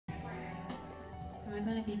we're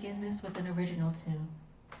going to begin this with an original tune.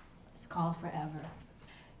 It's called Forever.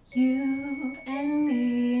 You and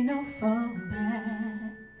me, no falling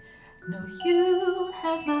back. No, you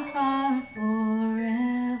have my heart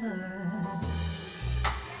forever.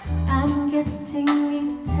 I'm getting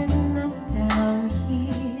eaten up down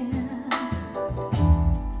here.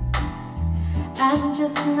 I'm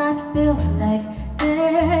just not built like this.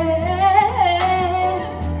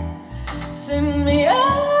 Send me a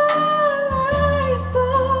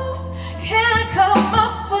lifeboat. Can I come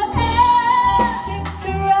up for air? Seems to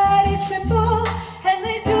ride a triple, and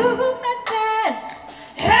they do my dance.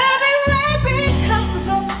 Everywhere becomes a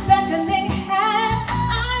beckoning hand. I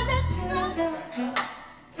miss nothing.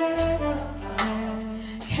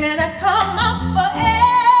 Can I come up for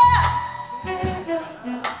air?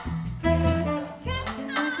 Can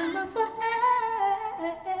I come up for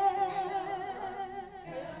air?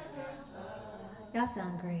 Y'all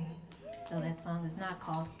sound great. So that song is not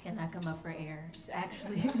called Can I Come Up for Air. It's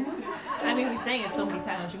actually, I mean, we sang it so many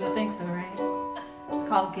times, you would think so, right? It's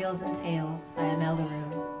called Gills and Tails by Imelda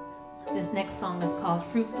Rue. This next song is called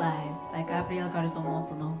Fruit Flies by Gabriel Garzon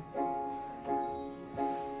Montono.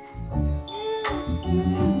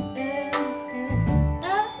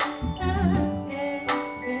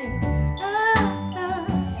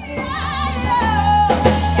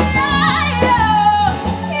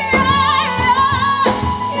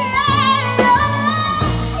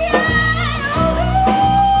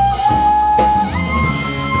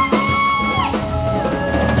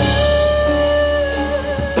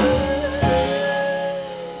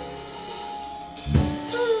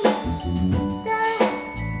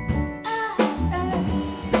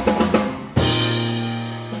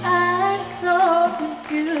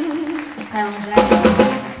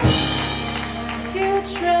 You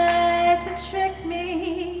tried to trick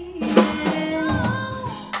me, yeah,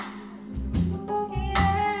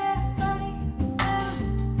 funny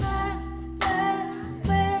time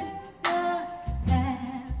when you're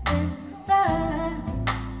having fun,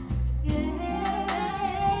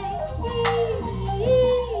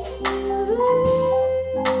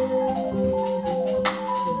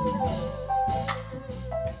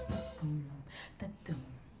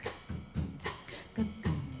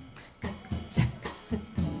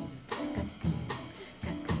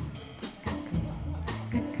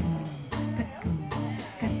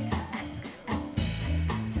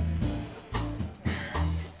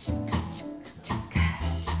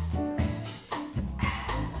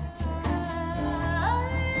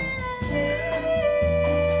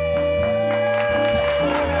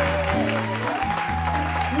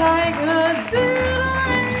 like a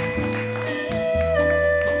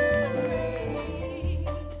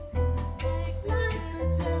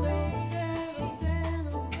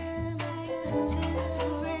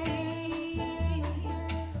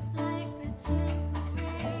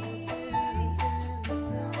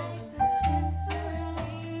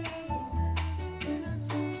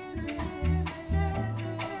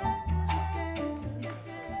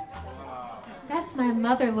That's my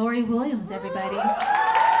mother, Lori Williams, everybody.